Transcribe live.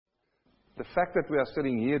The fact that we are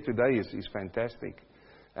sitting here today is fantastic.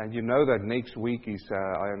 And you know that next week is,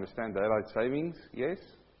 I understand, daylight savings, yes?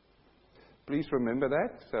 Please remember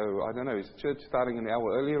that. So, I don't know, is church starting an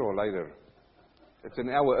hour earlier or later? It's an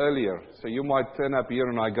hour earlier. So you might turn up here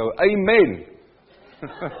and I go, Amen!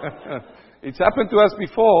 It's happened to us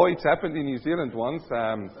before. It's happened in New Zealand once.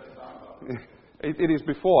 It is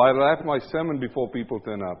before. I write my sermon before people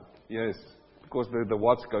turn up. Yes, because the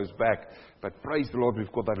watch goes back. But praise the Lord,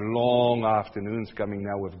 we've got that long afternoons coming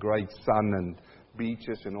now with great sun and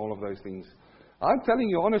beaches and all of those things. I'm telling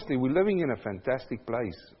you honestly, we're living in a fantastic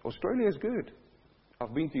place. Australia is good.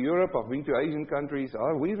 I've been to Europe. I've been to Asian countries.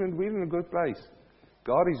 We're in a good place.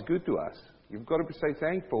 God is good to us. You've got to say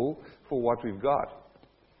thankful for what we've got.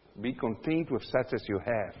 Be content with such as you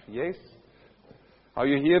have. Yes? Are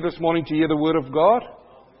you here this morning to hear the Word of God?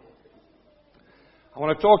 I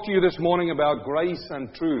want to talk to you this morning about grace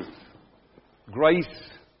and truth. Grace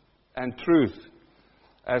and truth.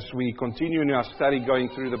 As we continue in our study going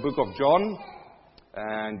through the book of John,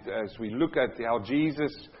 and as we look at how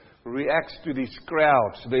Jesus reacts to these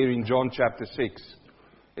crowds there in John chapter 6.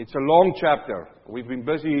 It's a long chapter. We've been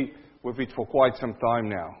busy with it for quite some time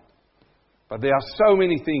now. But there are so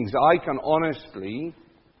many things. I can honestly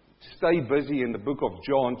stay busy in the book of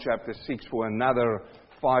John chapter 6 for another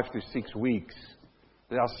 5 to 6 weeks.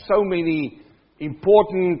 There are so many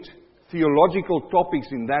important theological topics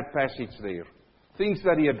in that passage there. Things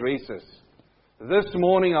that he addresses. This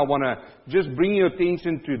morning I want to just bring your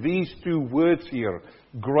attention to these two words here.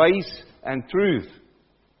 Grace and truth.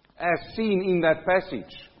 As seen in that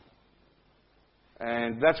passage.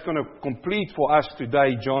 And that's going to complete for us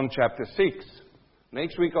today John chapter 6.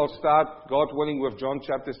 Next week I'll start, God willing, with John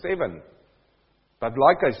chapter 7. But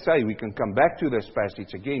like I say, we can come back to this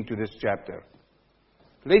passage again, to this chapter.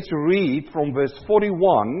 Let's read from verse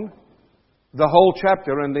 41, the whole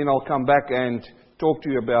chapter, and then I'll come back and talk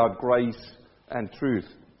to you about grace and truth.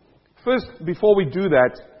 First, before we do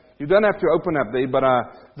that, you don't have to open up there, but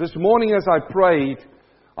this morning as I prayed,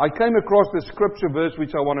 I came across the scripture verse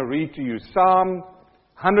which I want to read to you. Psalm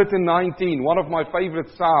 119, one of my favorite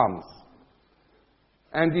psalms.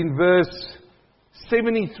 And in verse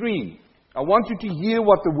 73, I want you to hear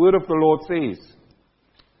what the word of the Lord says.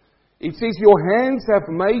 It says, your hands have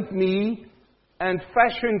made me and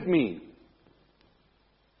fashioned me.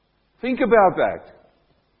 Think about that.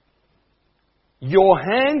 Your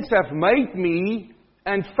hands have made me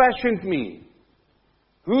and fashioned me.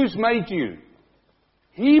 Who's made you?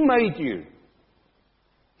 He made you.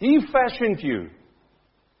 He fashioned you.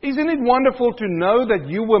 Isn't it wonderful to know that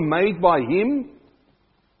you were made by Him?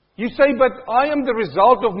 You say, but I am the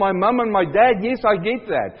result of my mum and my dad. Yes, I get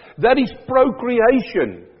that. That is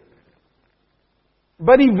procreation.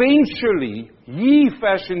 But eventually, He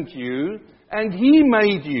fashioned you and He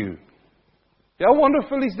made you. How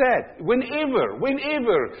wonderful is that?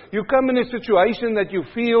 Whenever you come in a situation that you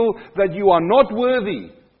feel that you are not worthy,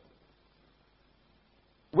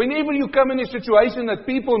 whenever you come in a situation that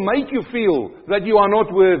people make you feel that you are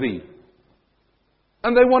not worthy,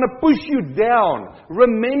 and they want to push you down,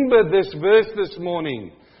 remember this verse this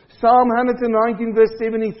morning. Psalm 119 verse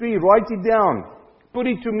 73, write it down. Put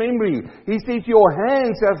it to memory. He says, your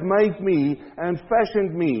hands have made me and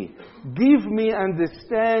fashioned me. Give me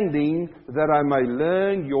understanding that I may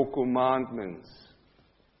learn your commandments.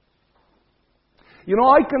 You know,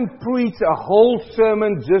 I can preach a whole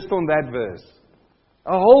sermon just on that verse.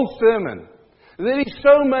 A whole sermon. There is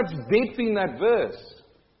so much depth in that verse.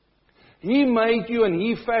 He made you and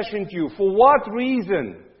He fashioned you. For what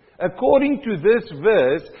reason? According to this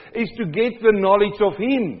verse, is to get the knowledge of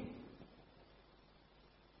Him.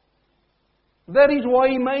 That is why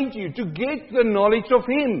He made you, to get the knowledge of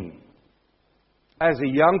Him. As a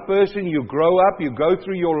young person, you grow up, you go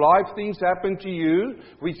through your life, things happen to you,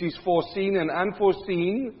 which is foreseen and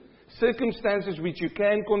unforeseen, circumstances which you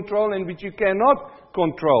can control and which you cannot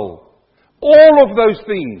control. All of those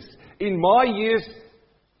things. In my years,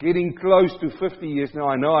 getting close to 50 years now,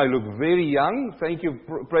 I know I look very young, thank you,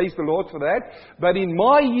 praise the Lord for that. But in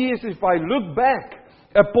my years, if I look back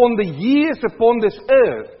upon the years upon this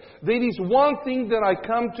earth, there is one thing that I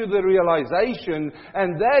come to the realization,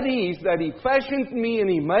 and that is that He fashioned me and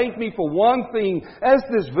He made me for one thing, as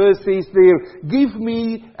this verse says there, give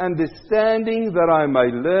me understanding that I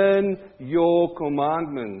may learn your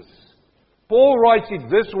commandments. Paul writes it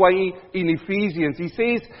this way in Ephesians. He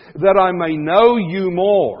says that I may know you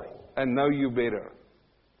more and know you better.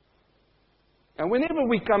 And whenever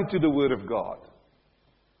we come to the Word of God,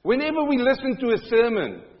 whenever we listen to a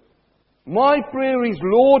sermon, my prayer is,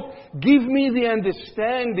 Lord, give me the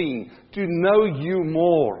understanding to know you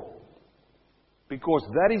more. Because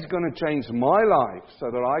that is going to change my life so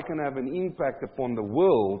that I can have an impact upon the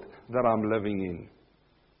world that I'm living in.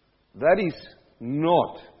 That is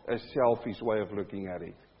not a selfish way of looking at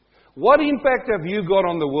it. What impact have you got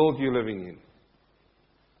on the world you're living in?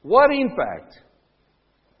 What impact?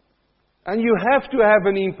 And you have to have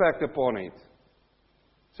an impact upon it.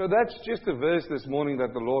 So that's just a verse this morning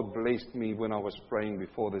that the Lord blessed me when I was praying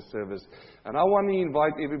before the service. And I want to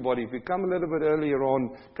invite everybody, if you come a little bit earlier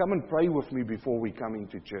on, come and pray with me before we come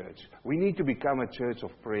into church. We need to become a church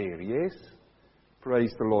of prayer, yes?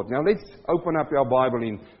 Praise the Lord. Now let's open up our Bible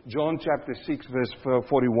in John chapter 6 verse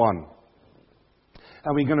 41.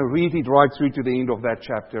 And we're going to read it right through to the end of that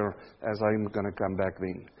chapter as I'm going to come back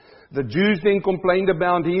then. The Jews then complained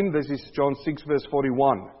about him. This is John 6 verse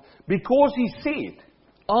 41. Because he said,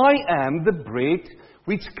 I am the bread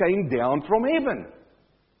which came down from heaven.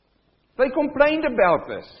 They complained about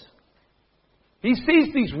this. He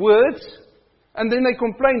says these words, and then they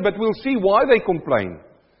complain, but we'll see why they complain.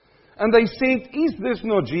 And they said, is this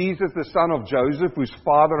not Jesus, the son of Joseph, whose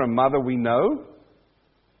father and mother we know?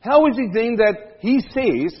 How is it then that he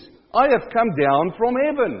says, I have come down from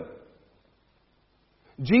heaven?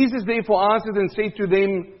 Jesus therefore answered and said to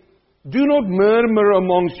them, do not murmur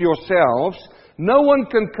amongst yourselves. No one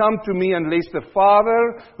can come to me unless the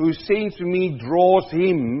Father who sends me draws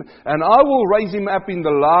him, and I will raise him up in the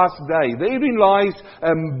last day. Therein lies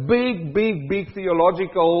a big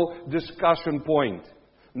theological discussion point.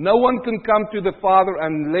 No one can come to the Father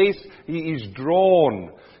unless he is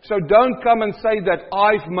drawn. So don't come and say that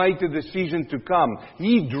I've made the decision to come.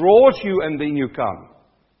 He draws you and then you come.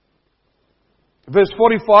 Verse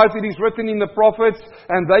 45, it is written in the prophets,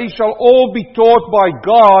 and they shall all be taught by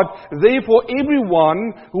God. Therefore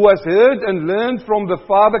everyone who has heard and learned from the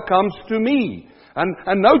Father comes to me.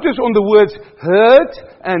 And notice on the words, heard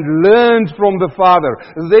and learned from the Father.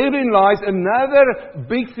 Therein lies another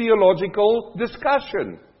big theological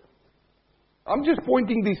discussion. I'm just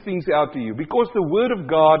pointing these things out to you because the Word of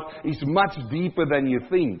God is much deeper than you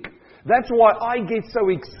think. That's why I get so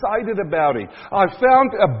excited about it. I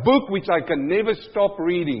found a book which I can never stop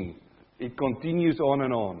reading. It continues on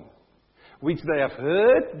and on. Which they have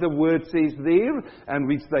heard, the word says there, and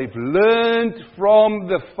which they've learned from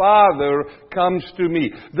the Father comes to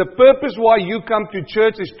me. The purpose why you come to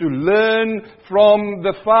church is to learn from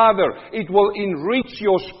the Father. It will enrich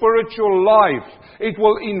your spiritual life. It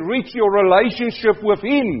will enrich your relationship with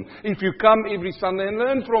Him if you come every Sunday and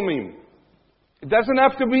learn from Him. It doesn't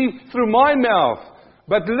have to be through my mouth,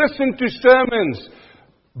 but listen to sermons,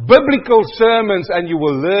 biblical sermons, and you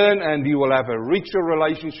will learn and you will have a richer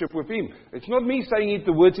relationship with Him. It's not me saying it,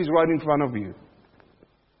 the words is right in front of you.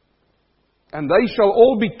 And they shall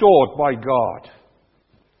all be taught by God,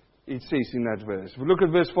 it says in that verse. Look at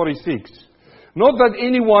verse 46. Not that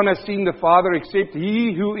anyone has seen the Father except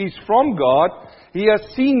he who is from God. He has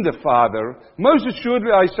seen the Father. Most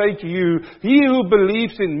assuredly I say to you, he who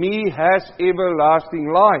believes in me has everlasting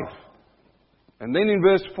life. And then in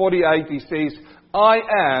verse 48 he says, I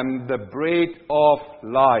am the bread of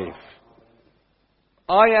life.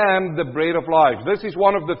 I am the bread of life. This is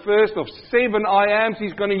one of the first of 7 I ams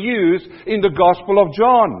he's going to use in the Gospel of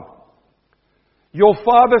John. Your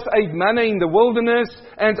fathers ate manna in the wilderness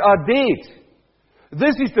and are dead.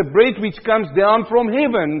 This is the bread which comes down from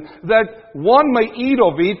heaven, that one may eat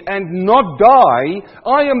of it and not die.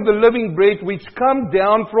 I am the living bread which comes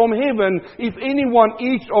down from heaven. If anyone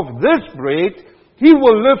eats of this bread, he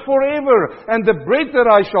will live forever. And the bread that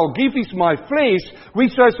I shall give is my flesh,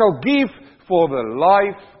 which I shall give for the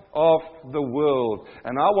life of the world.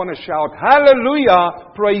 And I want to shout,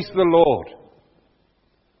 hallelujah, praise the Lord.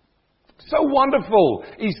 So wonderful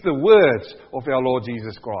is the words of our Lord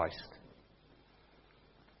Jesus Christ.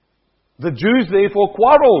 The Jews therefore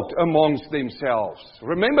quarreled amongst themselves.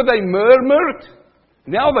 Remember, they murmured.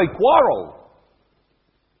 Now they quarrel.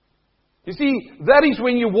 You see, that is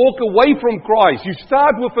when you walk away from Christ. You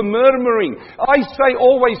start with the murmuring. I say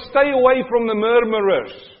always, stay away from the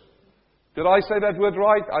murmurers. Did I say that word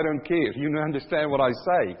right? I don't care. You understand what I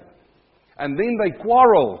say. And then they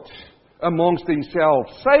quarreled amongst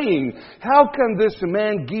themselves, saying, how can this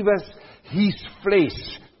man give us his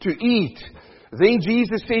flesh to eat? Then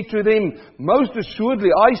Jesus said to them, most assuredly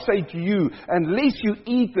I say to you, unless you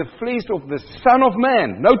eat the flesh of the Son of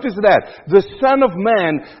Man, notice that, the Son of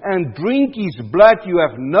Man, and drink His blood, you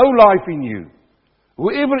have no life in you.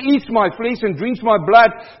 Whoever eats my flesh and drinks my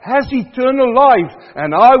blood has eternal life,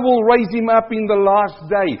 and I will raise him up in the last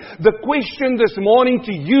day. The question this morning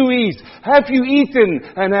to you is, have you eaten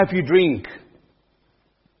and have you drink?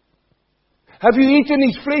 Have you eaten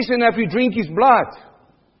His flesh and have you drink His blood?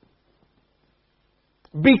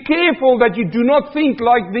 Be careful that you do not think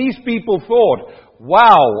like these people thought.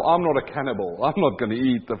 Wow, I'm not a cannibal. I'm not going to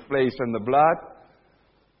eat the flesh and the blood.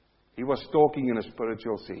 He was talking in a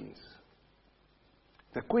spiritual sense.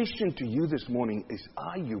 The question to you this morning is,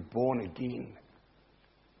 are you born again?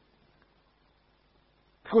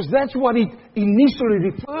 Because that's what it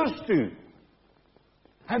initially refers to.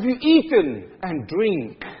 Have you eaten and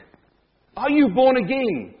drink? Are you born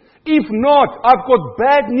again? If not, I've got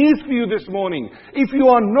bad news for you this morning. If you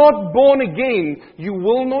are not born again, you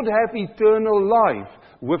will not have eternal life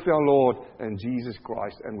with our Lord and Jesus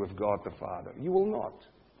Christ and with God the Father. You will not.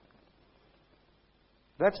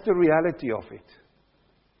 That's the reality of it.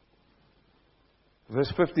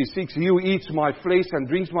 Verse 56, He who eats my flesh and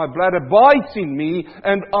drinks my blood abides in me,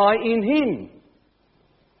 and I in him.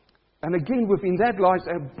 And again, within that lies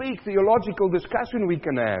a big theological discussion we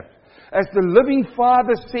can have. As the living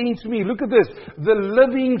Father sends me, look at this, the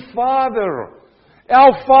living Father.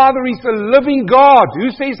 Our Father is a living God.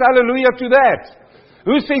 Who says hallelujah to that?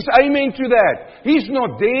 Who says amen to that? He's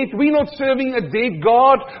not dead. We're not serving a dead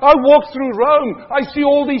God. I walk through Rome. I see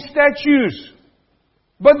all these statues.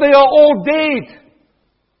 But they are all dead.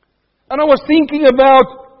 And I was thinking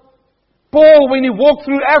about Paul when he walked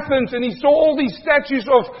through Athens and he saw all these statues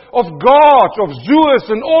of gods, of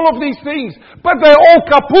Zeus and all of these things. But they're all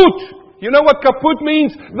kaput. You know what kaput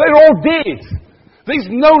means? They're all dead. There's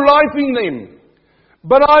no life in them.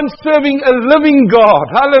 But I'm serving a living God.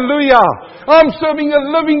 Hallelujah. I'm serving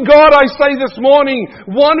a living God, I say this morning.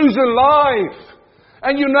 One who's alive.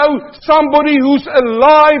 And you know, somebody who's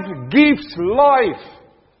alive gives life.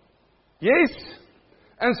 Yes?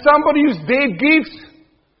 And somebody who's dead gives?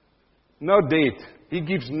 No dead. He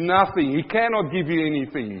gives nothing. He cannot give you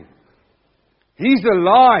anything. He's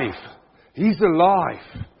alive. He's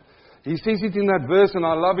alive. He says it in that verse, and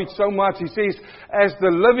I love it so much. He says, as the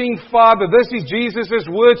living Father, this is Jesus'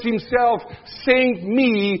 words himself, sent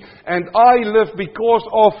me, and I live because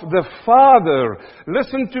of the Father.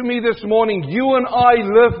 Listen to me this morning. You and I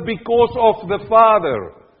live because of the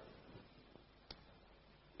Father.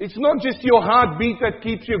 It's not just your heartbeat that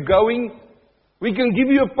keeps you going. We can give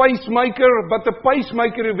you a pacemaker, but the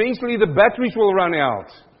pacemaker, eventually the batteries will run out.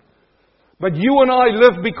 But you and I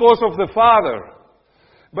live because of the Father.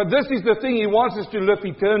 But this is the thing, He wants us to live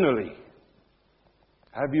eternally.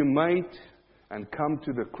 Have you made and come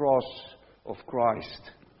to the cross of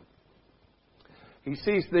Christ? He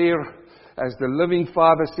says there, as the living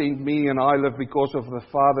Father sent me and I live because of the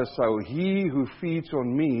Father, so he who feeds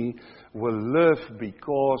on me will live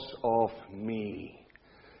because of me.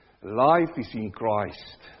 Life is in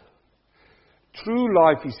Christ. True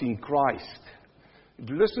life is in Christ.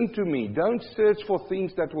 Listen to me. Don't search for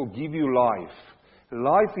things that will give you life.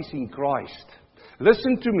 Life is in Christ.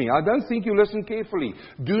 Listen to me. I don't think you listen carefully.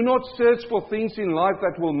 Do not search for things in life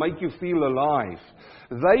that will make you feel alive.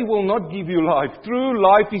 They will not give you life. True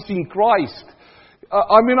life is in Christ.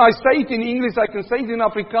 I say it in English, I can say it in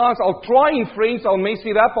Afrikaans, I'll try in French, I'll mess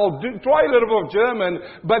it up, try a little bit of German,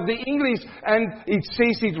 but the English, and it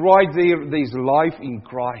says it right there, there's life in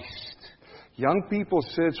Christ. Young people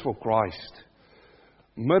search for Christ.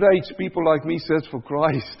 Mid-age people like me search for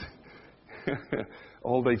Christ.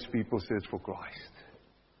 Old-age people search for Christ.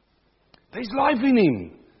 There's life in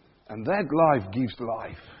Him, and that life gives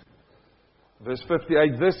life. Verse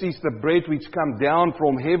 58, this is the bread which come down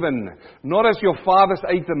from heaven. Not as your fathers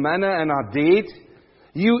ate the manna and are dead.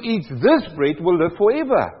 He who eats this bread will live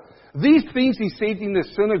forever. These things He said in the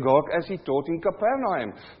synagogue as He taught in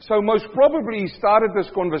Capernaum. So most probably He started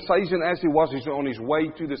this conversation as He was on His way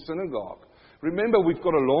to the synagogue. Remember, we've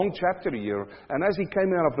got a long chapter here. And as He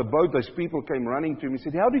came out of the boat, those people came running to Him. He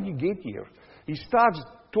said, how did you get here? He starts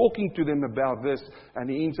talking to them about this,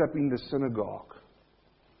 and He ends up in the synagogue.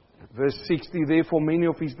 Verse 60, therefore many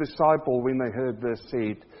of His disciples, when they heard this,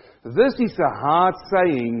 said, this is a hard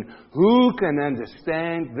saying, who can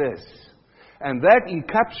understand this? And that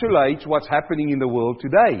encapsulates what's happening in the world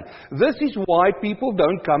today. This is why people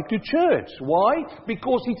don't come to church. Why?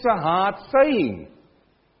 Because it's a hard saying.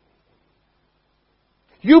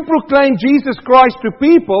 You proclaim Jesus Christ to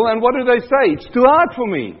people, and what do they say? It's too hard for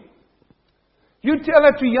me. You tell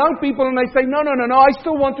it to young people and they say, no, I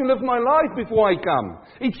still want to live my life before I come.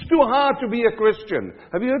 It's too hard to be a Christian.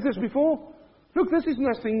 Have you heard this before? Look, this is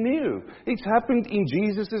nothing new. It's happened in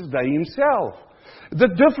Jesus' day Himself. The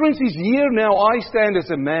difference is here now I stand as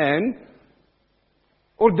a man,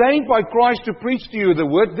 ordained by Christ to preach to you the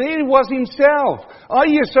word. There was Himself. I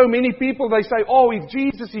hear so many people, they say, oh, if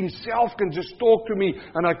Jesus Himself can just talk to me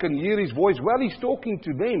and I can hear His voice. Well, He's talking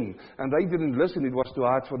to them and they didn't listen. It was too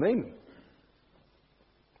hard for them.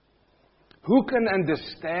 Who can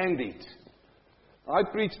understand it? I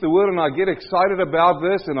preach the Word and I get excited about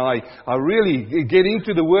this and I really get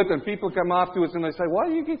into the Word and people come afterwards and they say, why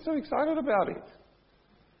do you get so excited about it?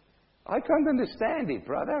 I can't understand it,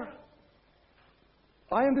 brother.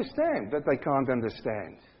 I understand that they can't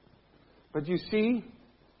understand. But you see,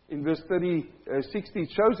 in verse 60 it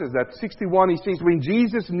shows us that. 61, he says, when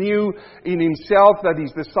Jesus knew in himself that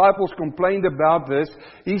his disciples complained about this,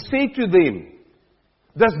 he said to them,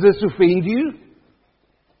 does this offend you?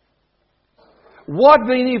 What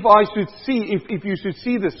then if you should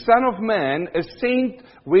see the Son of Man ascend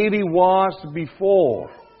where he was before?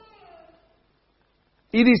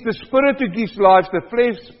 It is the Spirit who gives life, the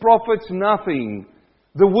flesh profits nothing.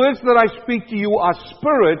 The words that I speak to you are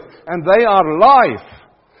spirit and they are life.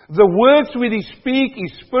 The words which he speak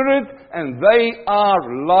is spirit and they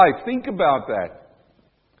are life. Think about that.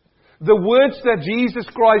 The words that Jesus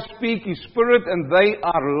Christ speak is spirit and they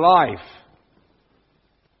are life.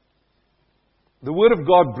 The Word of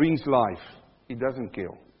God brings life. It doesn't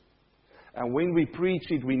kill. And when we preach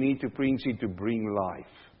it, we need to preach it to bring life.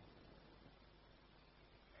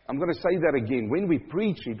 I'm going to say that again. When we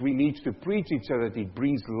preach it, we need to preach it so that it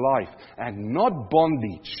brings life and not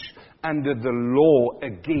bondage under the law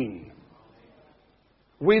again.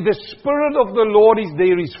 Where the Spirit of the Lord is,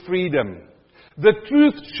 there is freedom. The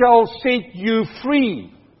truth shall set you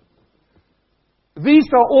free. These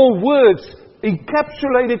are all words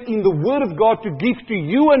encapsulated in the Word of God to give to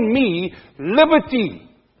you and me liberty.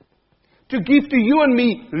 To give to you and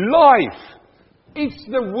me life. It's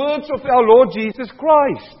the words of our Lord Jesus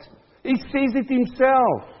Christ. He says it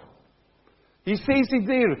himself. He says it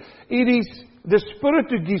there. It is the Spirit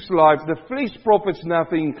who gives life. The flesh profits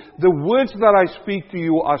nothing. The words that I speak to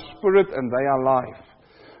you are spirit and they are life.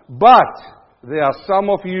 But there are some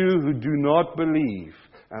of you who do not believe.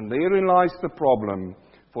 And therein lies the problem.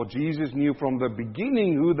 For Jesus knew from the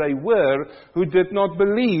beginning who they were who did not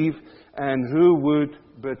believe and who would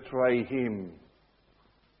betray him.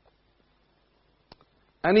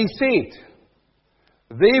 And he said,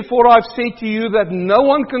 therefore I've said to you that no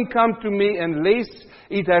one can come to me unless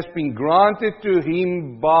it has been granted to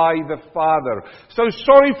him by the Father. So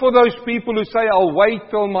sorry for those people who say, I'll wait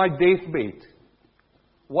till my deathbed.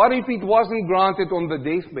 What if it wasn't granted on the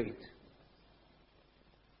deathbed?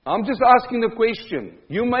 I'm just asking the question.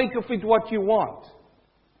 You make of it what you want.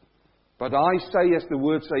 But I say, as the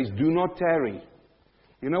Word says, do not tarry.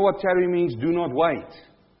 You know what tarry means? Do not wait.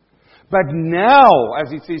 But now,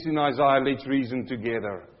 as it says in Isaiah, let's reason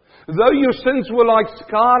together. Though your sins were like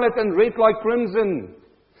scarlet and red like crimson,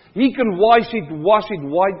 He can wash it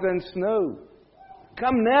white than snow.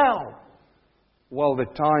 Come now, while the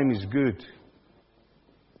time is good.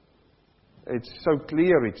 It's so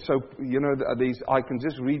clear. It's so, I can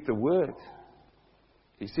just read the Word.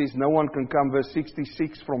 He says, no one can come. Verse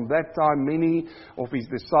 66, from that time many of his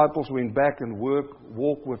disciples went back and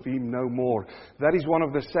walked with him no more. That is one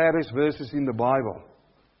of the saddest verses in the Bible.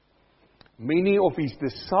 Many of his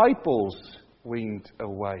disciples went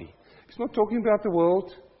away. He's not talking about the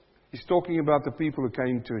world. He's talking about the people who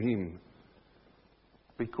came to him.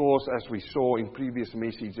 Because, as we saw in previous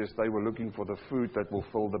messages, they were looking for the food that will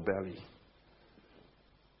fill the belly.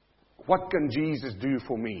 What can Jesus do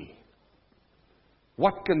for me?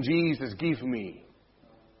 What can Jesus give me?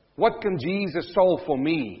 What can Jesus solve for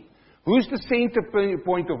me? Who's the center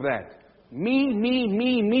point of that? Me, me,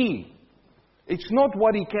 me, me. It's not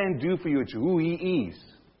what He can do for you, it's who He is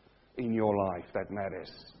in your life that matters.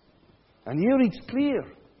 And here it's clear.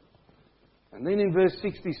 And then in verse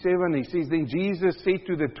 67 he says, then Jesus said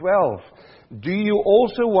to the 12, do you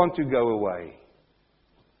also want to go away?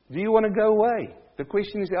 Do you want to go away? The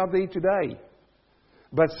question is out there today.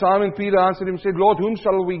 But Simon Peter answered him and said, Lord, to whom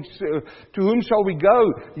shall we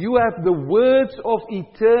go? You have the words of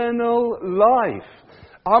eternal life.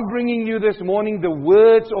 I'm bringing you this morning the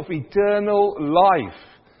words of eternal life.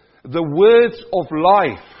 The words of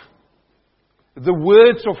life. The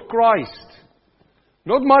words of Christ.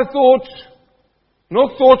 Not my thoughts.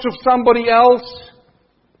 Not thoughts of somebody else.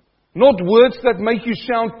 Not words that make you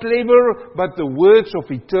sound clever, but the words of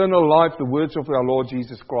eternal life, the words of our Lord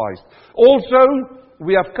Jesus Christ. Also,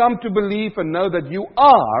 we have come to believe and know that you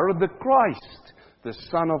are the Christ, the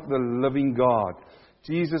Son of the living God.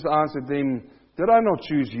 Jesus answered them, did I not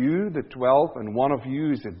choose you, the 12, and one of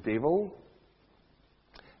you is a devil?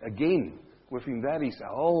 Again, within that is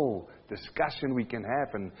a whole discussion we can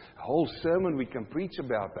have and a whole sermon we can preach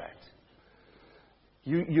about that.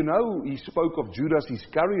 You know, he spoke of Judas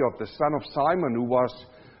Iscariot, the son of Simon,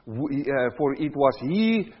 for it was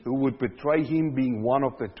he who would betray him, being one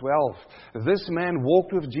of the 12. This man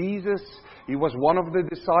walked with Jesus. He was one of the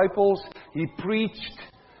disciples. He preached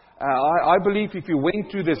I believe if you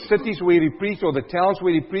went to the cities where he preached or the towns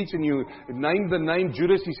where he preached and you named the name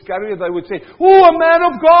Judas Iscariot, they would say, "Oh, a man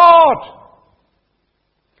of God!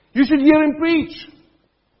 You should hear him preach.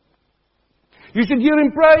 You should hear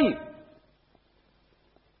him pray."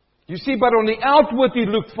 You see, but on the outward he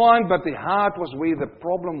looked fine, but the heart was where the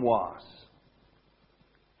problem was.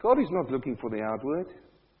 God is not looking for the outward.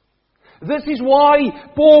 This is why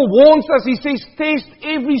Paul warns us. He says, test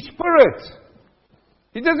every spirit.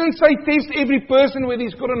 He doesn't say test every person whether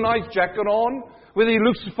he's got a nice jacket on, whether he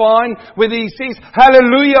looks fine, whether he says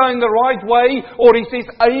hallelujah in the right way, or he says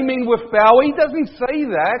amen with power. He doesn't say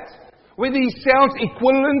that. Whether he sounds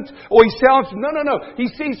equivalent or he sounds... No. He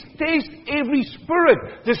says test every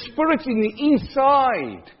spirit. The spirit's in the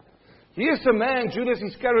inside. Here's a man, Judas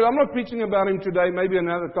Iscariot. I'm not preaching about him today, maybe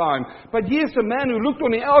another time. But here's a man who looked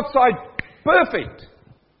on the outside perfect.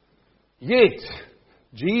 Yet,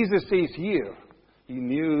 Jesus says here, he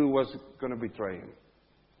knew who was going to betray him.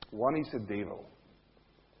 One is a devil.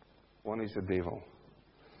 One is a devil.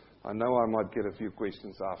 I know I might get a few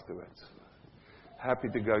questions afterwards. Happy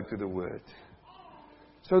to go to the Word.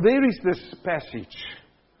 So there is this passage.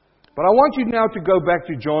 But I want you now to go back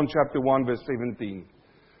to John chapter 1 verse 17.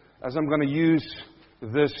 As I'm going to use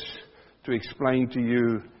this to explain to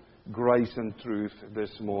you grace and truth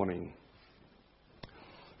this morning.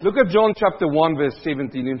 Look at John chapter 1 verse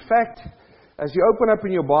 17. In fact, as you open up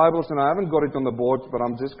in your Bibles, and I haven't got it on the board, but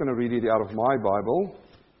I'm just going to read it out of my Bible.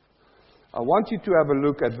 I want you to have a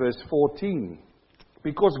look at verse 14.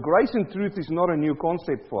 Because grace and truth is not a new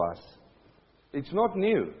concept for us. It's not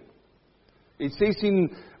new. It says in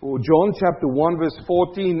John chapter 1 verse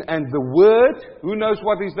 14, and the Word, who knows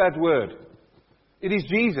what is that Word? It is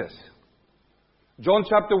Jesus. John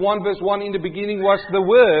chapter 1 verse 1, in the beginning was the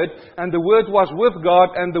Word, and the Word was with God,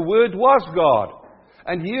 and the Word was God.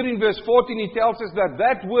 And here in verse 14 he tells us that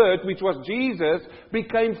that Word, which was Jesus,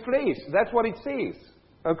 became flesh. That's what it says.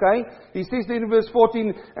 Okay? He says in verse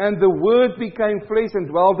 14, and the Word became flesh and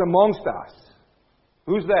dwelt amongst us.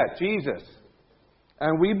 Who's that? Jesus.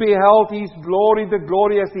 And we beheld His glory, the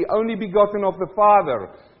glory as the only begotten of the Father.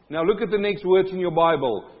 Now look at the next words in your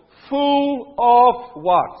Bible. Full of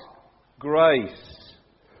what? Grace.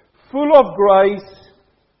 Full of grace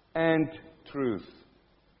and truth.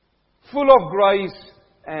 Full of grace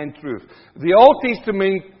and truth. The Old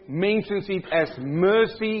Testament mentions it as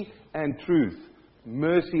mercy and truth.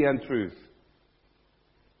 Mercy and truth.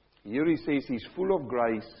 Here he says he's full of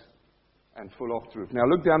grace and full of truth. Now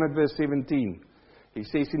look down at verse 17. He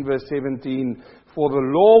says in verse 17, for the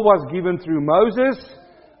law was given through Moses,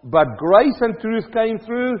 but grace and truth came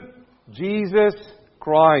through Jesus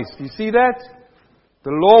Christ. You see that?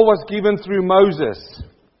 The law was given through Moses,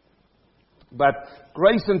 but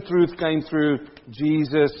grace and truth came through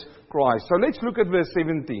Jesus Christ. So let's look at verse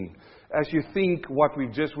 17 as you think what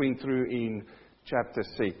we've just went through in chapter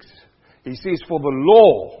 6. He says, for the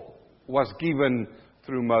law was given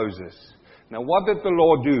through Moses. Now what did the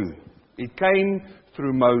law do? It came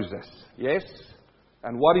through Moses. Yes?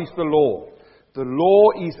 And what is the law? The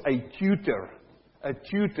law is a tutor. A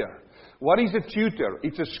tutor. What is a tutor?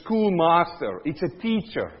 It's a schoolmaster. It's a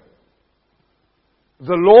teacher.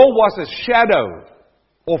 The law was a shadow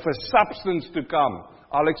of a substance to come.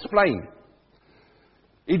 I'll explain.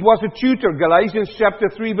 It was a tutor. Galatians chapter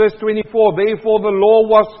 3 verse 24. Therefore the law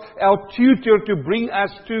was our tutor to bring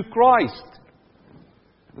us to Christ,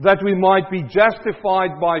 that we might be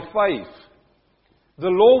justified by faith. The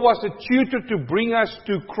law was a tutor to bring us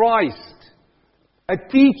to Christ. A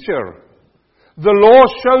teacher. The law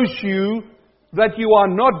shows you that you are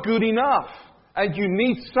not good enough. And you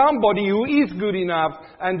need somebody who is good enough.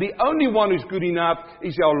 And the only one who's good enough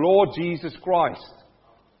is our Lord Jesus Christ.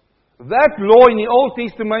 That law in the Old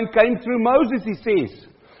Testament came through Moses, he says.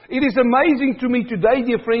 It is amazing to me today,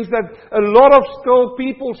 dear friends, that a lot of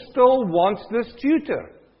people still want this tutor.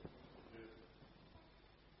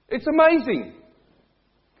 It's amazing.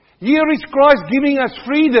 Here is Christ giving us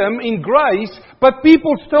freedom in grace, but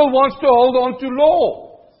people still want to hold on to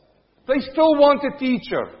law. They still want a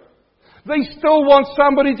teacher. They still want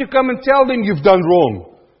somebody to come and tell them, you've done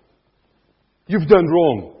wrong. You've done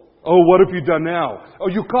wrong. Oh, what have you done now? Oh,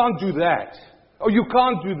 you can't do that. Oh, you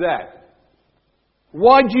can't do that.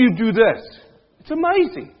 Why do you do this? It's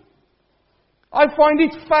amazing. I find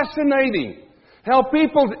it fascinating how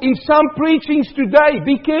people in some preachings today,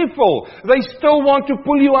 be careful, they still want to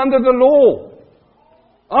pull you under the law.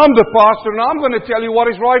 I'm the pastor and I'm going to tell you what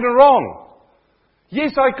is right and wrong.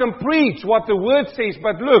 Yes, I can preach what the Word says,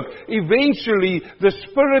 but look, eventually the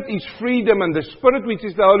Spirit is freedom, and the Spirit, which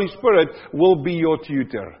is the Holy Spirit, will be your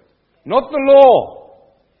tutor. Not the law.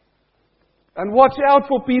 And watch out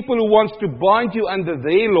for people who wants to bind you under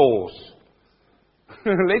their laws.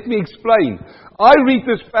 Let me explain. I read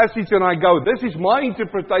this passage and I go, this is my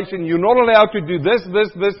interpretation. You're not allowed to do this,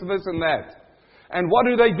 and that. And what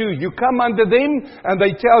do? You come under them and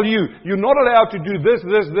they tell you, you're not allowed to do this,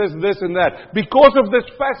 and that. Because of this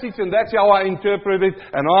passage, and that's how I interpret it,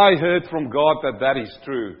 and I heard from God that is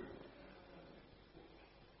true.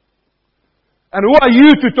 And who are you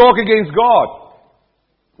to talk against God?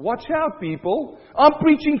 Watch out, people. I'm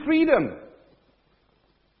preaching freedom.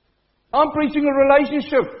 I'm preaching a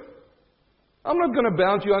relationship. I'm not going to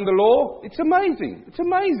bound you under law. It's amazing. It's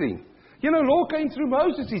amazing. Law came through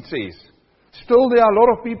Moses, it says. Still, there are a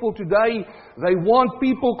lot of people today, they want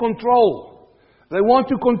people control. They want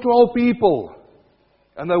to control people.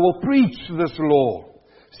 And they will preach this law.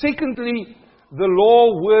 Secondly, the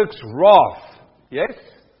law works wrath. Yes?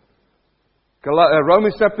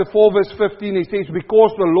 Romans chapter 4 verse 15, it says,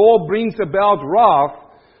 because the law brings about wrath,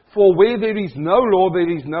 for where there is no law, there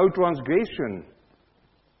is no transgression.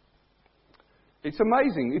 It's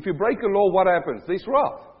amazing. If you break a law, what happens? There's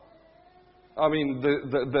wrath. I mean,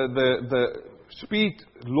 the speed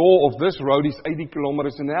law of this road is 80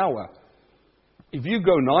 kilometers an hour. If you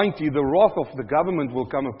go 90, the wrath of the government will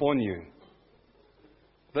come upon you.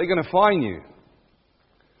 They're going to fine you.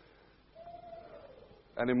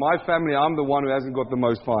 And in my family, I'm the one who hasn't got the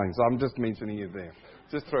most fines. I'm just mentioning it there.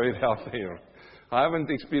 Just throw it out there. I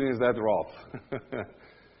haven't experienced that wrath.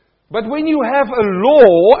 But when you have a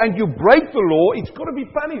law and you break the law, it's got to be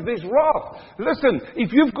punished. There's wrath. Listen,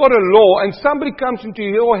 if you've got a law and somebody comes into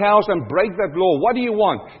your house and breaks that law, what do you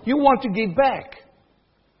want? You want to get back.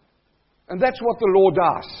 And that's what the law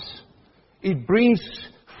does. It brings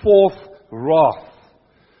forth wrath.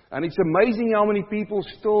 And it's amazing how many people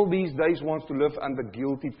still these days want to live under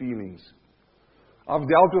guilty feelings. I've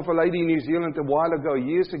dealt with a lady in New Zealand a while ago,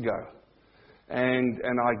 years ago. And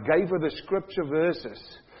I gave her the scripture verses.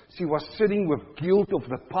 She was sitting with guilt of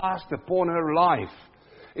the past upon her life.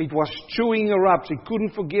 It was chewing her up. She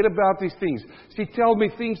couldn't forget about these things. She told me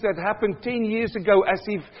things that happened 10 years ago as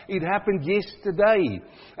if it happened yesterday.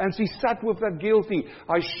 And she sat with that guilty.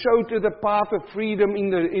 I showed her the path of freedom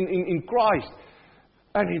in Christ.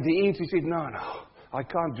 And in the end she said, no, I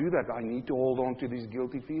can't do that. I need to hold on to these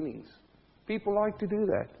guilty feelings. People like to do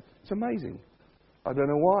that. It's amazing. I don't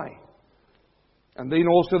know why. And then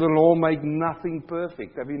also the law made nothing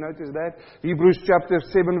perfect. Have you noticed that? Hebrews chapter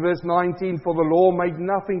 7 verse 19, for the law made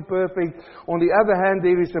nothing perfect. On the other hand,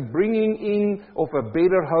 there is a bringing in of a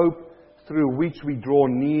better hope through which we draw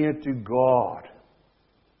near to God.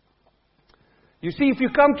 You see, if you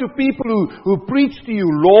come to people who preach to you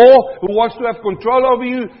law, who wants to have control over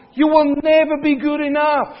you, you will never be good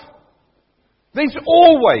enough. There's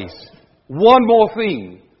always one more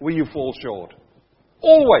thing where you fall short.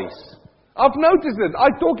 Always. I've noticed it. I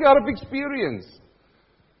talk out of experience.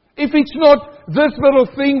 If it's not this little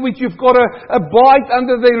thing which you've got to abide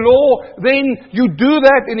under their law, then you do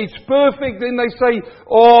that and it's perfect. Then they say,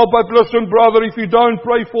 oh, but listen, brother, if you don't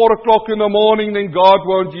pray 4 o'clock in the morning, then God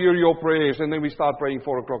won't hear your prayers. And then we start praying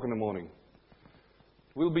 4 o'clock in the morning.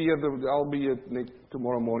 I'll be here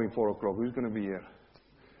tomorrow morning, 4 o'clock. Who's going to be here?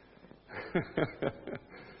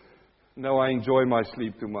 No, I enjoy my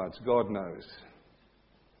sleep too much. God knows.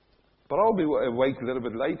 But I'll be awake a little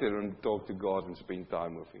bit later and talk to God and spend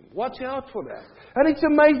time with Him. Watch out for that. And it's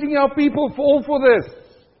amazing how people fall for this.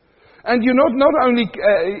 And not only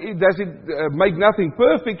does it make nothing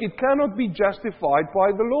perfect, it cannot be justified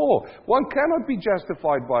by the law. One cannot be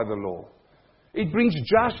justified by the law. It brings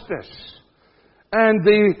justice. And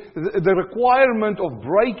the requirement of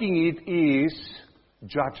breaking it is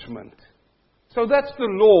judgment. So that's the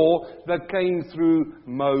law that came through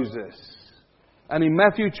Moses. And in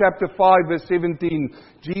Matthew chapter 5 verse 17,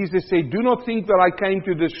 Jesus said, do not think that I came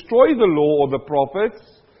to destroy the law or the prophets.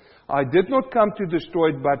 I did not come to destroy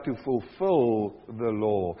it, but to fulfill the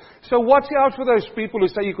law. So watch out for those people who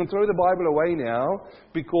say you can throw the Bible away now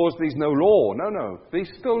because there's no law. No,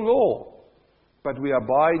 there's still law. But we are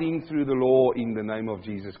abiding through the law in the name of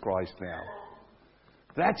Jesus Christ now.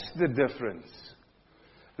 That's the difference.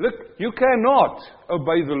 Look, you cannot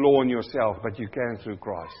obey the law in yourself, but you can through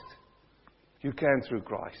Christ. You can through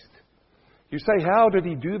Christ. You say, how did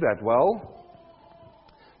He do that? Well,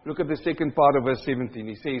 look at the second part of verse 17.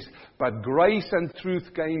 He says, but grace and truth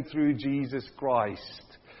came through Jesus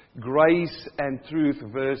Christ. Grace and truth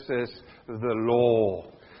versus the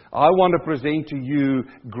law. I want to present to you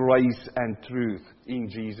grace and truth in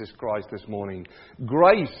Jesus Christ this morning.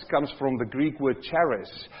 Grace comes from the Greek word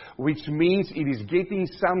charis, which means it is getting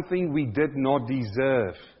something we did not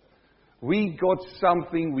deserve. We got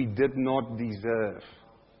something we did not deserve.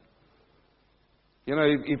 You know,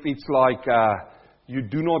 if it's like you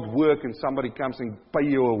do not work and somebody comes and pay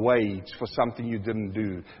you a wage for something you didn't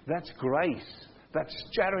do. That's grace. That's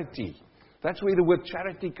charity. That's where the word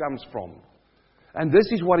charity comes from. And this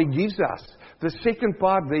is what He gives us. The second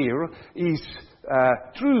part there is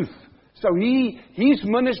truth. So His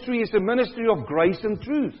ministry is a ministry of grace and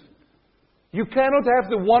truth. You cannot have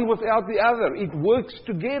the one without the other. It works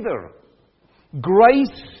together.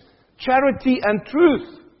 Grace, charity, and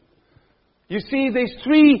truth. You see, there's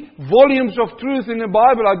 3 volumes of truth in the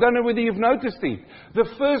Bible. I don't know whether you've noticed it. The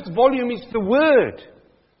first volume is the Word.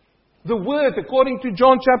 The Word, according to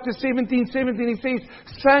John chapter 17, it says,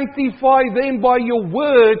 sanctify them by your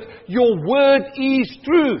Word. Your Word is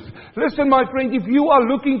truth. Listen, my friend, if you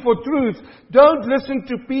are looking for truth, don't listen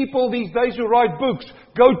to people these days who write books.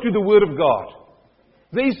 Go to the Word of God.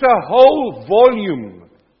 There's a whole volume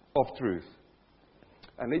of truth.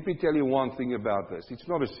 And let me tell you one thing about this. It's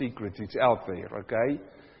not a secret. It's out there, okay?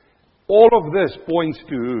 All of this points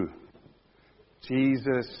to who?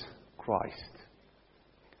 Jesus Christ.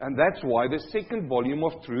 And that's why the second volume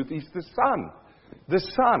of truth is the Son. The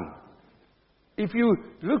Son. If you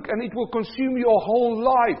look, and it will consume your whole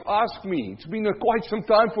life. Ask me. It's been quite some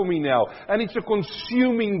time for me now. And it's a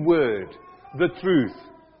consuming word. The truth.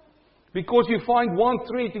 Because you find one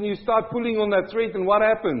thread and you start pulling on that thread, and what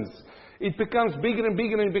happens? It becomes bigger and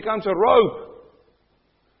bigger, and it becomes a rope.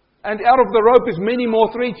 And out of the rope is many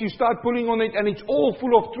more threads. You start pulling on it, and it's all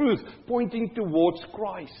full of truth, pointing towards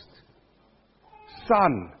Christ.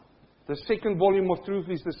 Son. The second volume of truth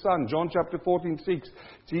is the Son. John chapter 14:6.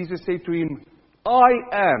 Jesus said to him, I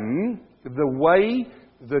am the way,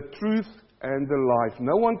 the truth, and the life.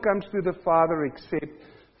 No one comes to the Father except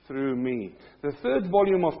through me. The third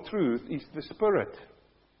volume of truth is the Spirit.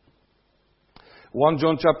 1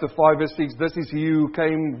 John chapter 5 verse 6, this is He who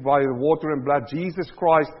came by water and blood, Jesus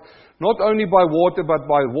Christ, not only by water, but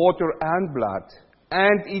by water and blood.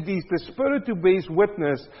 And it is the Spirit who bears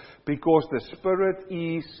witness, because the Spirit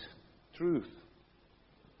is truth.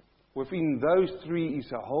 Within those 3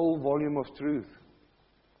 is a whole volume of truth.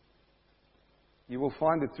 You will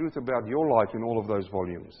find the truth about your life in all of those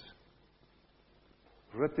volumes.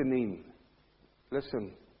 Written in,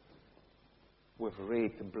 listen, with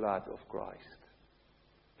red blood of Christ.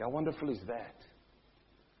 How wonderful is that?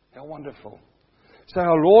 How wonderful. So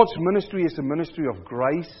our Lord's ministry is a ministry of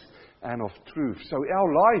grace and of truth. So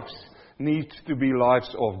our lives need to be lives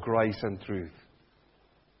of grace and truth.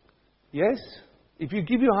 Yes? If you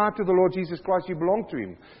give your heart to the Lord Jesus Christ, you belong to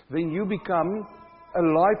Him. Then you become a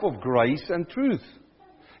life of grace and truth.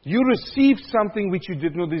 You receive something which you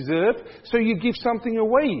did not deserve, so you give something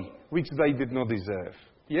away which they did not deserve.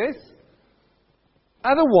 Yes?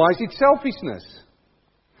 Otherwise, it's selfishness.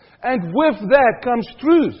 And with that comes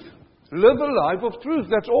truth. Live a life of truth.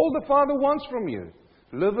 That's all the Father wants from you.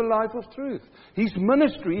 Live a life of truth. His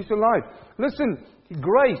ministry is a life. Listen,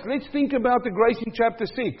 grace. Let's think about the grace in chapter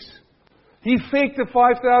 6. He fed the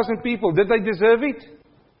 5,000 people. Did they deserve it?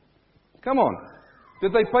 Come on.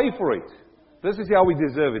 Did they pay for it? This is how we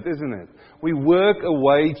deserve it, isn't it? We work a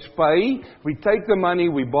wage pay. We take the money.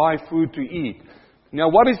 We buy food to eat. Now,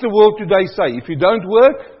 what does the world today say? If you don't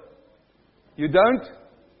work, you don't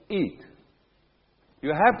eat.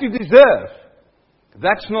 You have to deserve.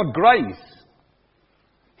 That's not grace.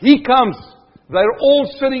 He comes. They're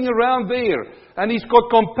all sitting around there. And He's got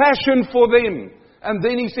compassion for them. And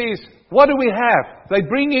then He says, what do we have? They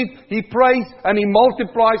bring it. He prays. And He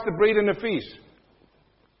multiplies the bread and the fish.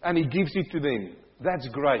 And He gives it to them. That's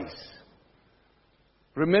grace.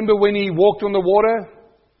 Remember when He walked on the water?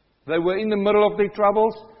 They were in the middle of their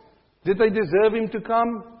troubles. Did they deserve Him to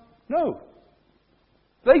come? No.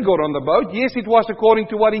 They got on the boat. Yes, it was according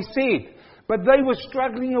to what He said. But they were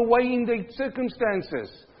struggling away in their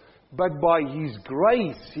circumstances. But by His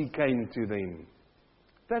grace, He came to them.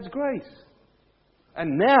 That's grace.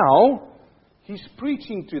 And now, He's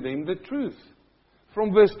preaching to them the truth.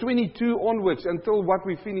 From verse 22 onwards until what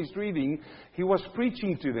we finished reading, He was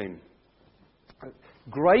preaching to them.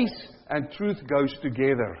 Grace and truth goes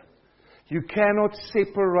together. You cannot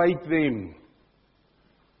separate them.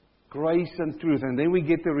 Grace and truth. And then we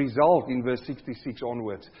get the result in verse 66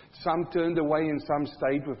 onwards. Some turned away and some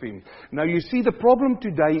stayed with Him. Now you see, the problem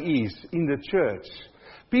today is, in the church,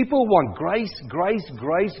 people want grace, grace,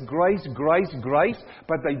 grace, grace, grace, grace,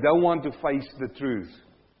 but they don't want to face the truth.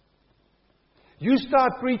 You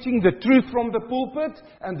start preaching the truth from the pulpit,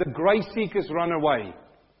 and the grace seekers run away.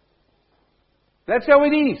 That's how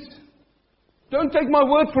it is. Don't take my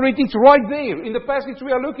word for it. It's right there in the passage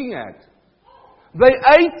we are looking at. They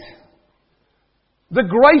ate. The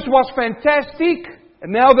grace was fantastic. And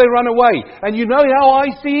now they run away. And you know how I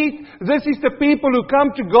see it? This is the people who come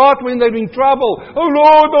to God when they're in trouble. Oh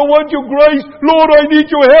Lord, I want your grace. Lord, I need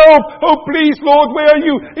your help. Oh please, Lord, where are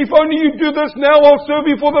you? If only you do this now, I'll serve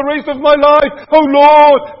you for the rest of my life. Oh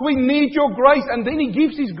Lord, we need your grace. And then He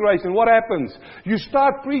gives His grace. And what happens? You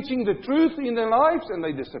start preaching the truth in their lives and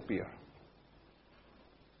they disappear.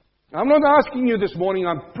 I'm not asking you this morning.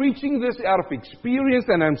 I'm preaching this out of experience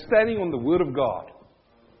and I'm standing on the Word of God.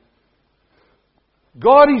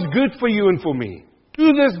 God is good for you and for me.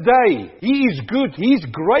 To this day, He is good. He is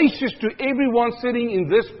gracious to everyone sitting in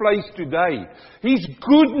this place today. His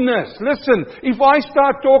goodness. Listen, if I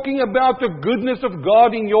start talking about the goodness of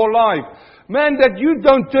God in your life, man, that you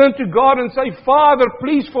don't turn to God and say, Father,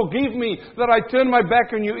 please forgive me that I turn my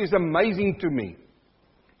back on you is amazing to me.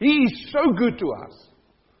 He is so good to us.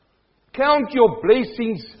 Count your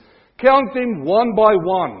blessings. Count them one by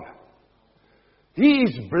one. He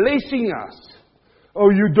is blessing us. Oh,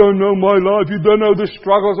 you don't know my life. You don't know the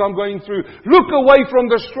struggles I'm going through. Look away from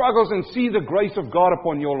the struggles and see the grace of God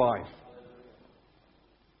upon your life.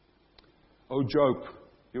 Oh, Job.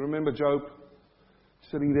 You remember Job?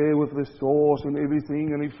 Sitting there with the sauce and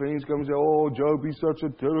everything, and his friends come and say, oh, Job is such a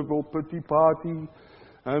terrible pity party.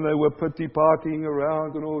 And they were pity partying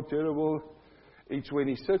around and all terrible. It's when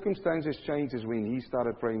his circumstances changed is when he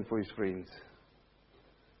started praying for his friends.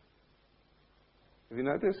 Have you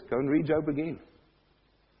noticed? Go and read Job again.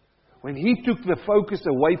 When he took the focus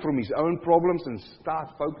away from his own problems and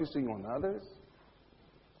started focusing on others,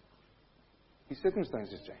 his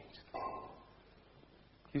circumstances changed.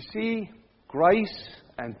 You see, grace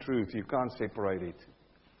and truth, you can't separate it.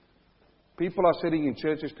 People are sitting in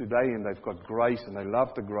churches today and they've got grace and they love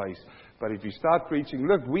the grace. But if you start preaching,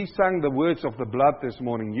 look, we sang the words of the blood this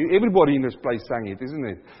morning. Everybody in this place sang it, isn't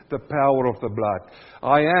it? The power of the blood.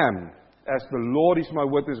 I am, as the Lord is my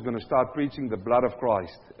witness, going to start preaching the blood of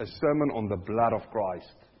Christ. A sermon on the blood of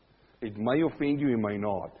Christ. It may offend you, it may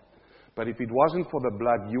not. But if it wasn't for the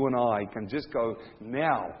blood, you and I can just go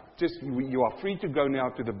now. You are free to go now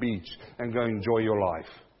to the beach and go enjoy your life.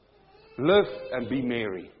 Live and be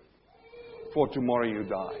merry. For tomorrow you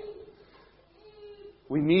die.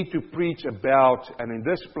 We need to preach about, and in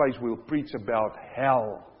this place we'll preach about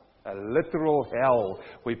hell. A literal hell.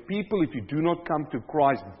 Where people, if you do not come to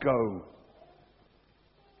Christ, go.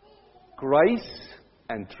 Grace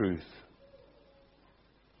and truth.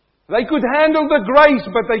 They could handle the grace,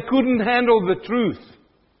 but they couldn't handle the truth.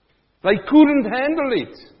 They couldn't handle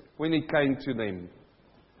it when it came to them.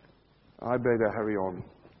 I better hurry on.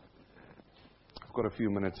 I've got a few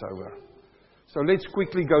minutes over. So let's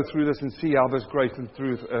quickly go through this and see how this grace and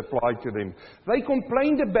truth apply to them. They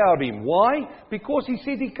complained about Him. Why? Because He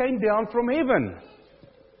said He came down from heaven.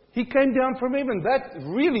 He came down from heaven. That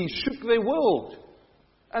really shook their world.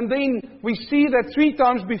 And then we see that 3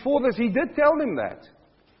 times before this, He did tell them that.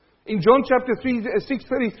 In John chapter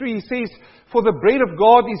 6:33, He says, for the bread of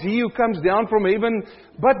God is He who comes down from heaven.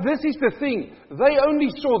 But this is the thing. They only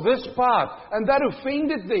saw this part, and that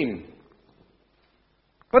offended them.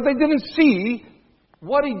 But they didn't see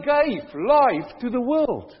what He gave, life to the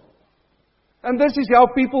world. And this is how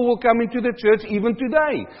people will come into the church even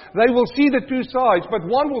today. They will see the two sides, but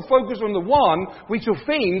one will focus on the one which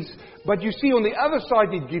offends, but you see on the other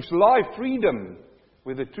side it gives life, freedom.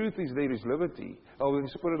 Where the truth is, there is liberty. Oh, where the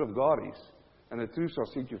Spirit of God is. And the truth shall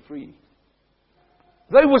set you free.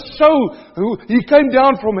 They were He came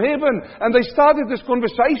down from heaven, and they started this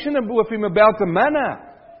conversation with Him about the manna.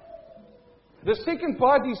 The second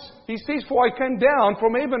part is, He says, for I came down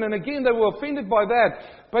from heaven. And again, they were offended by that.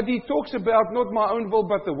 But He talks about not my own will,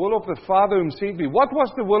 but the will of the Father whom sent me. What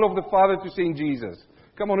was the will of the Father to send Jesus?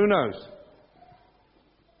 Come on, who knows?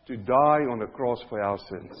 To die on the cross for our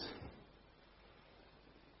sins.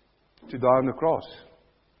 To die on the cross.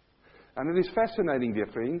 And it is fascinating, dear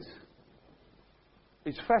friends.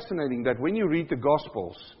 It's fascinating that when you read the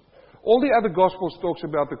Gospels, all the other Gospels talks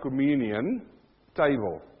about the communion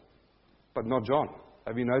table. But not John.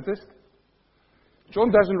 Have you noticed?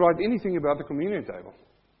 John doesn't write anything about the communion table.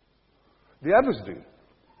 The others do.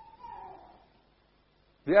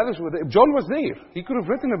 The others were there. John was there. He could have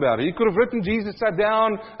written about it. He could have written Jesus sat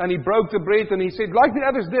down and He broke the bread and He said, like the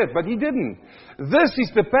others did, but He didn't. This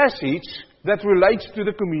is the passage that relates to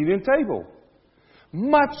the communion table.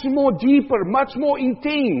 Much more deeper, much more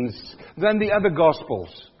intense than the other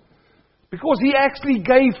Gospels. Because He actually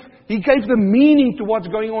gave the meaning to what's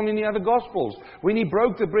going on in the other Gospels. When He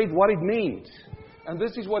broke the bread, what it meant. And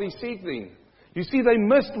this is what He said then. You see, they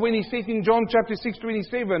missed when He said in John chapter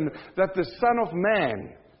 6:27 that the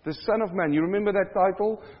Son of Man, you remember that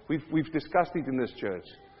title? We've discussed it in this church.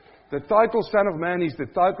 The title Son of Man is the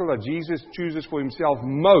title that Jesus chooses for himself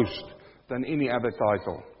most than any other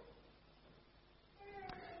title.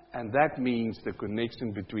 And that means the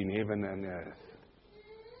connection between heaven and earth.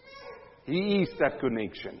 He is that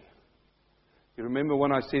connection. You remember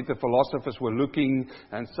when I said the philosophers were looking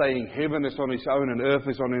and saying heaven is on its own and earth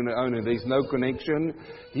is on its own and there's no connection?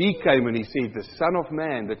 He came and he said the Son of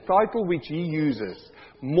Man, the title which he uses,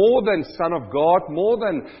 more than Son of God, more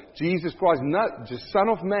than Jesus Christ, no, just Son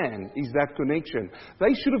of Man is that connection.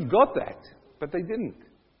 They should have got that, but they didn't.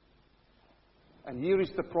 And here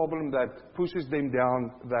is the problem that pushes them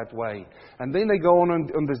down that way. And then they go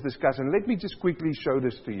on this discussion. Let me just quickly show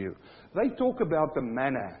this to you. They talk about the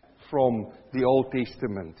manna from the Old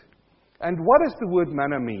Testament. And what does the word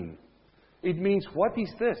manna mean? It means, what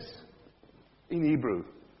is this in Hebrew?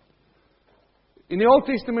 In the Old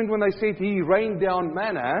Testament, when they said he rained down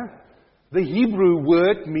manna, the Hebrew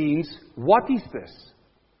word means, what is this?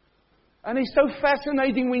 And it's so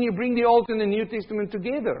fascinating when you bring the Old and the New Testament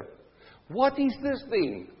together. What is this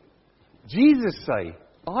thing? Jesus say,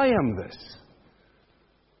 I am this.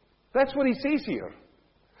 That's what he says here.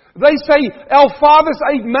 They say, our fathers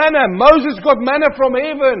ate manna. Moses got manna from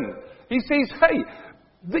heaven. He says, hey,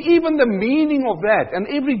 even the meaning of that. And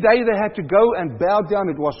every day they had to go and bow down.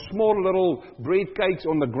 It was small little bread cakes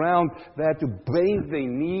on the ground. They had to bend their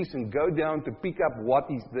knees and go down to pick up what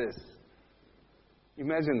is this.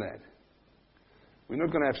 Imagine that. We're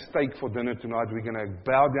not going to have steak for dinner tonight. We're going to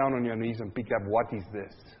bow down on your knees and pick up what is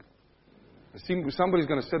this. Somebody's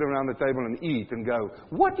going to sit around the table and eat and go,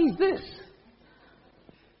 what is this?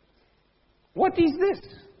 What is this?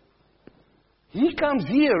 He comes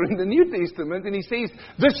here in the New Testament and he says,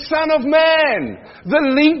 the Son of Man, the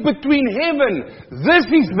link between heaven. This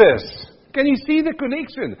is this. Can you see the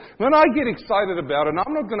connection? When I get excited about it,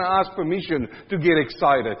 I'm not going to ask permission to get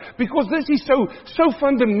excited. Because this is so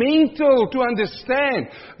fundamental to understand.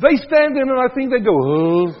 They stand there and I think they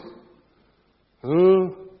go,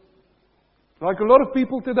 like a lot of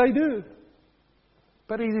people today do.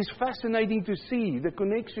 But it is fascinating to see the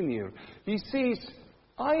connection here. He says,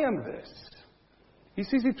 I am this. He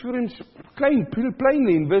says it for him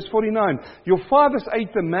plainly in verse 49. Your fathers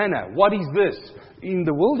ate the manna. What is this? In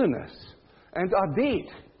the wilderness. And are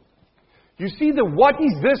dead. You see, the what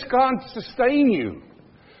is this can't sustain you.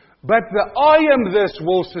 But the I am this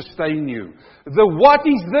will sustain you. The what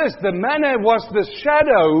is this, the manna was the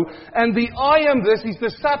shadow, and the I am this is the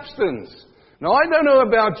substance. Now, I don't know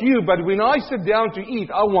about you, but when I sit down to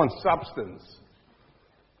eat, I want substance.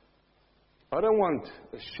 I don't want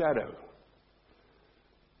a shadow.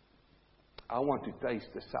 I want to taste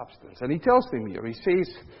the substance. And he tells them here, he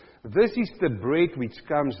says, this is the bread which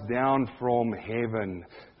comes down from heaven,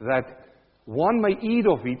 that one may eat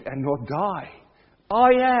of it and not die. I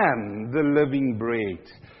am the living bread.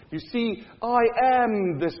 You see, I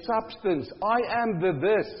am the substance. I am the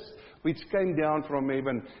this which came down from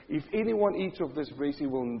heaven. If anyone eats of this bread, he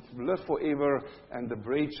will live forever, and the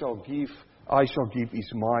bread I shall give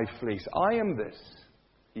is my flesh. I am this,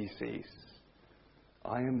 he says.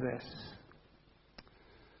 I am this.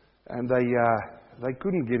 And they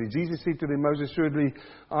couldn't get it. Jesus said to them, Moses, surely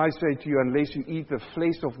I say to you, unless you eat the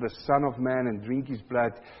flesh of the Son of Man and drink his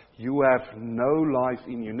blood, you have no life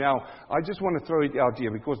in you. Now, I just want to throw it out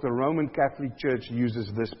here because the Roman Catholic Church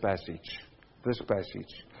uses this passage.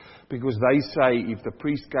 Because they say if the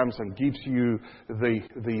priest comes and gives you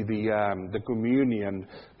the communion,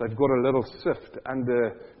 they've got a little sift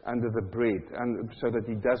under the bread, and so that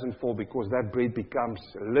he doesn't fall, because that bread becomes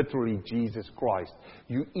literally Jesus Christ.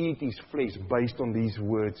 You eat his flesh based on these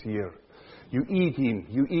words here. You eat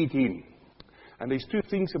him. And there's two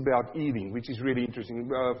things about eating, which is really interesting.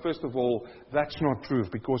 First of all, that's not true,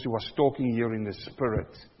 because he was talking here in the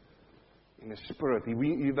Spirit. In the Spirit.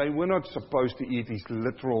 They were not supposed to eat his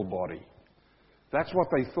literal body. That's what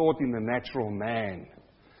they thought in the natural man.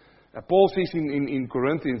 Paul says in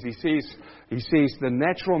Corinthians, he says the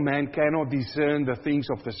natural man cannot discern the things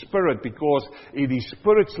of the Spirit because it is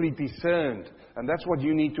spiritually discerned. And that's what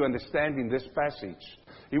you need to understand in this passage.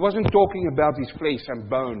 He wasn't talking about his flesh and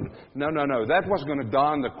bone. No. That was going to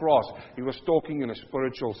die on the cross. He was talking in a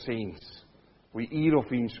spiritual sense. We eat of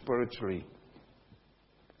him spiritually.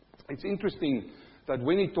 It's interesting that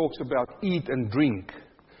when he talks about eat and drink,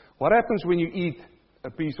 what happens when you eat a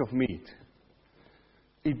piece of meat?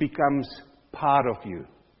 It becomes part of you.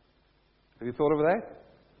 Have you thought of that?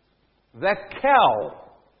 That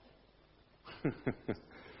cow,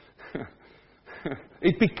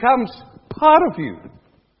 it becomes part of you.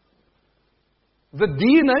 The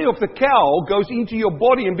DNA of the cow goes into your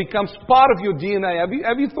body and becomes part of your DNA.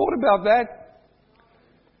 Have you thought about that?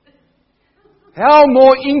 How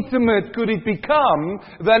more intimate could it become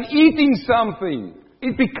than eating something?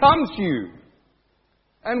 It becomes you.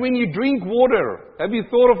 And when you drink water, have you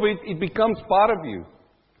thought of it? It becomes part of you.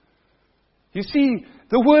 You see,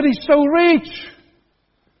 the Word is so rich.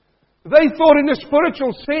 They thought in a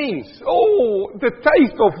spiritual sense. Oh, the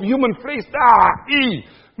taste of human flesh.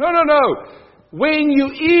 No. When you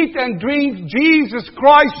eat and drink Jesus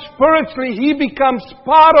Christ spiritually, He becomes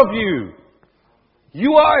part of you.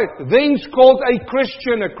 You are then called a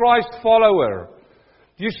Christian, a Christ follower.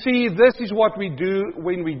 You see, this is what we do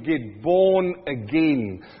when we get born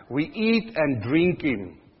again. We eat and drink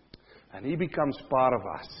Him. And He becomes part of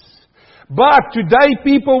us. But today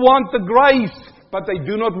people want the grace, but they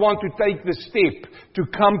do not want to take the step to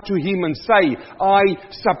come to Him and say, I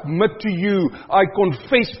submit to You. I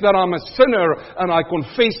confess that I'm a sinner and I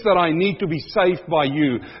confess that I need to be saved by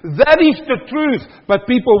You. That is the truth, but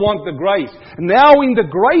people want the grace. Now in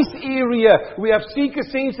the grace area, we have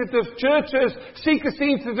seeker-sensitive churches,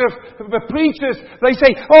 seeker-sensitive preachers. They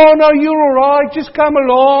say, oh no, you're alright, just come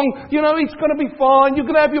along. You know, it's going to be fine. You're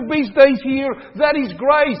going to have your best days here. That is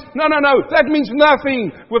grace. No. That means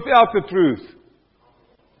nothing without the truth.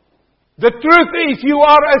 The truth is, you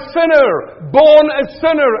are a sinner, born a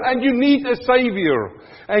sinner, and you need a Savior.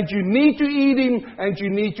 And you need to eat Him, and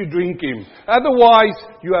you need to drink Him. Otherwise,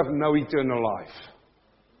 you have no eternal life.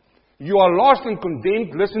 You are lost and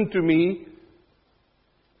condemned. Listen to me.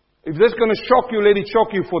 If this is going to shock you, let it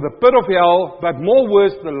shock you for the pit of hell, but more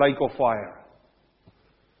worse, the lake of fire.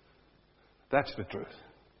 That's the truth.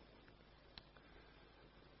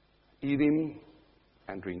 Eat Him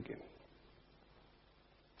and drink Him.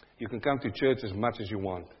 You can come to church as much as you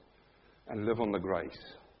want and live on the grace.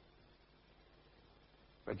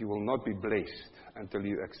 But you will not be blessed until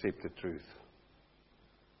you accept the truth.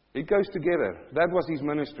 It goes together. That was His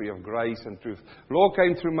ministry of grace and truth. Law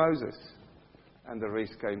came through Moses, and the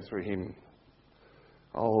rest came through Him.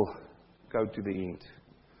 I'll go to the end.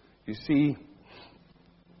 You see,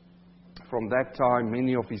 from that time,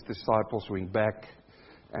 many of His disciples went back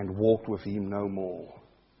and walked with Him no more.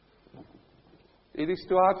 It is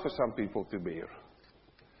too hard for some people to bear.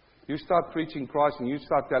 You start preaching Christ and you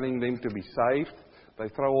start telling them to be saved, they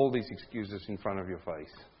throw all these excuses in front of your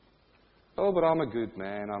face. Oh, but I'm a good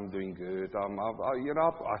man. I'm doing good. I'm not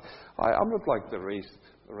like the rest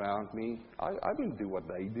around me. I don't do what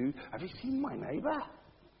they do. Have you seen my neighbor?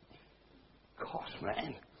 Gosh,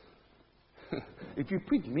 man. If you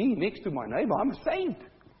put me next to my neighbor, I'm a saint.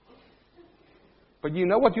 But you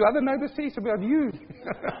know what your other neighbor says about you?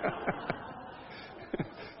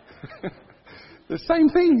 The same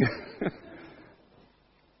thing.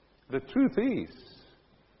 The truth is,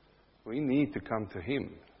 we need to come to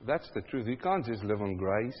Him. That's the truth. You can't just live on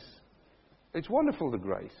grace. It's wonderful, the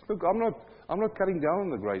grace. Look, I'm not cutting down on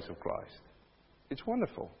the grace of Christ. It's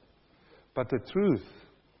wonderful. But the truth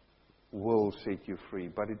will set you free,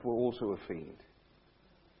 but it will also offend.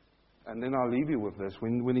 And then I'll leave you with this.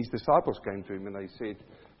 When His disciples came to Him and they said,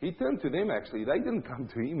 He turned to them actually. They didn't come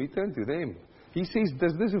to Him. He turned to them. He says,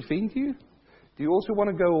 does this offend you? Do you also want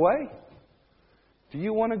to go away? Do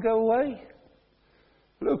you want to go away?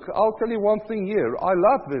 Look, I'll tell you one thing here. I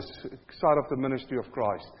love this side of the ministry of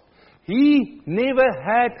Christ. He never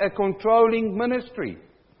had a controlling ministry.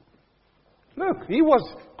 Look, He was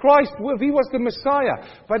Christ, He was the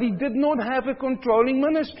Messiah, but He did not have a controlling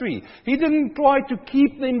ministry. He didn't try to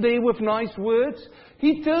keep them there with nice words.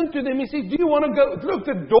 He turned to them, He said, do you want to go? Look,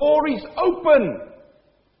 the door is open.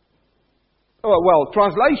 Oh, well,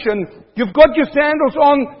 translation, you've got your sandals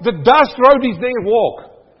on, the dust road is there,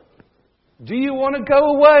 walk. Do you want to go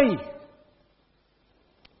away?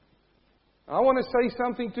 I want to say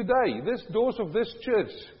something today. This doors of this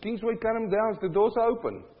church, Kingsway Canham Downs, the doors are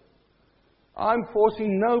open. I'm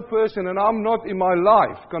forcing no person, and I'm not in my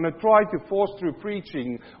life going to try to force through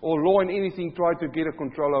preaching or law and anything, try to get a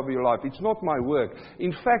control over your life. It's not my work.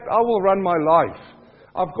 In fact, I will run my life.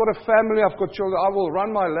 I've got a family, I've got children. I will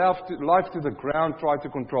run my life to the ground, try to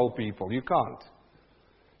control people. You can't.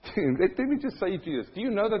 Let me just say to you this. Do you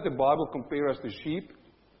know that the Bible compares us to sheep?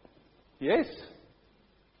 Yes?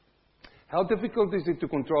 How difficult is it to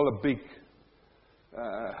control a big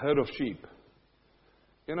herd of sheep?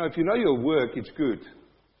 You know, if you know your work, it's good.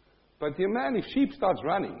 But man, if sheep starts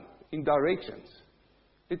running in directions,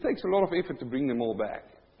 it takes a lot of effort to bring them all back.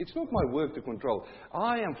 It's not my work to control.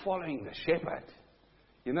 I am following the shepherd.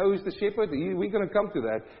 You know who's the shepherd? We're going to come to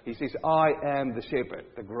that. He says, I am the shepherd,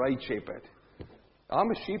 the great shepherd.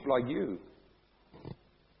 I'm a sheep like you.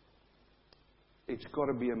 It's got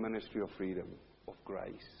to be a ministry of freedom, of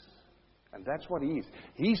grace. And that's what he is.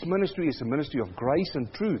 His ministry is a ministry of grace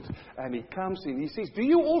and truth. And he comes in, he says, do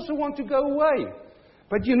you also want to go away?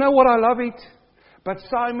 But you know what, I love it. But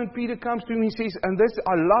Simon Peter comes to him, he says, and this,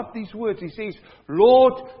 I love these words. He says,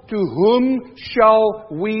 Lord, to whom shall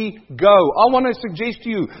we go? I want to suggest to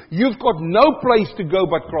you, you've got no place to go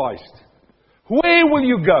but Christ. Where will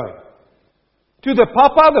you go? To the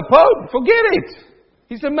Papa, the Pope? Forget it.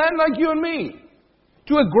 He's a man like you and me.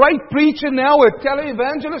 To a great preacher now, a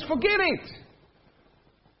televangelist? Forget it.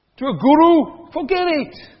 To a guru? Forget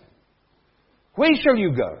it. Where shall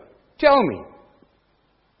you go? Tell me.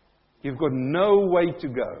 You've got no way to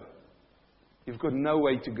go. You've got no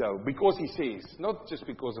way to go. Because he says, not just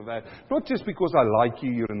because of that, not just because I like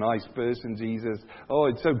you, you're a nice person, Jesus. Oh,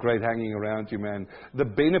 it's so great hanging around you, man. The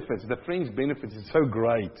benefits, the friends' benefits is so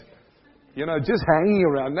great. You know, just hanging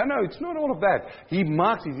around. No, it's not all of that. He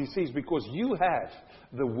marks it. He says, because you have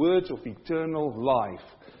the words of eternal life.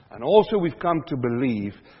 And also we've come to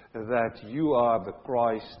believe that you are the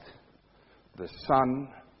Christ, the Son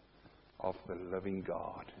of the living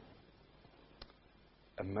God.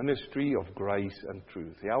 A ministry of grace and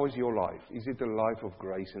truth. How is your life? Is it a life of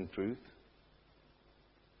grace and truth?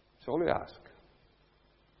 That's all we ask.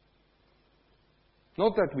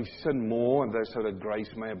 Not that we sin more and so that grace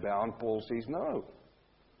may abound, Paul says. No.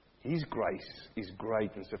 His grace is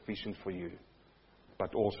great and sufficient for you.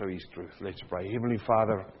 But also His truth. Let's pray. Heavenly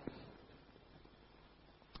Father,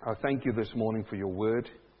 I thank you this morning for your word.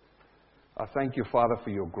 I thank you, Father, for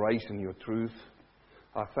your grace and your truth.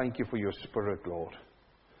 I thank you for your Spirit, Lord.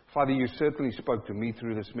 Father, you certainly spoke to me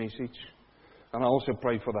through this message. And I also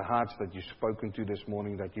pray for the hearts that you've spoken to this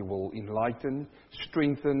morning, that you will enlighten,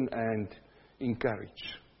 strengthen, and encourage.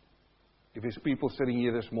 If there's people sitting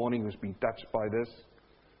here this morning who's been touched by this,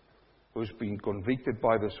 who's been convicted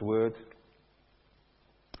by this word,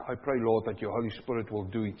 I pray, Lord, that your Holy Spirit will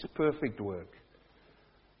do its perfect work.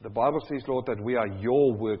 The Bible says, Lord, that we are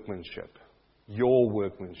your workmanship. Your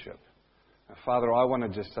workmanship. And Father, I want to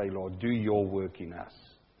just say, Lord, do your work in us.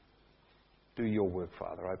 Do your work,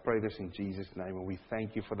 Father. I pray this in Jesus' name, and we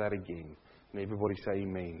thank you for that again. And everybody say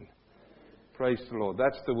amen. Praise the Lord.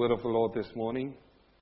 That's the word of the Lord this morning.